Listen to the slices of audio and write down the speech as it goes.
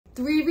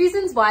3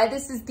 reasons why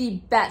this is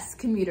the best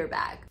commuter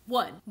bag.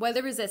 1.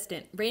 Weather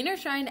resistant. Rain or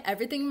shine,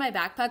 everything in my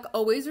backpack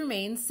always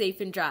remains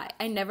safe and dry.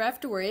 I never have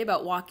to worry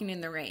about walking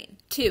in the rain.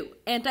 2.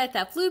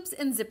 Anti-theft loops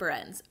and zipper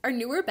ends. Our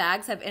newer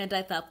bags have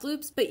anti-theft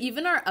loops, but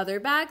even our other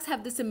bags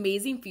have this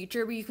amazing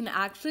feature where you can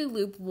actually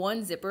loop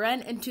one zipper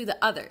end into the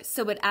other,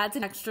 so it adds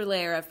an extra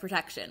layer of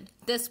protection.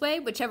 This way,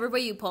 whichever way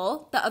you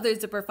pull, the other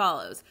zipper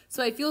follows,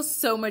 so I feel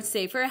so much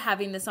safer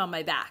having this on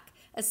my back,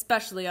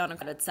 especially on a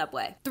crowded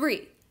subway.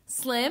 3.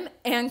 Slim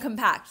and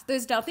compact.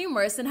 There's nothing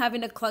worse than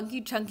having a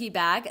clunky, chunky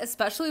bag,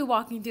 especially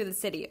walking through the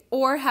city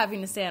or having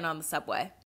to stand on the subway.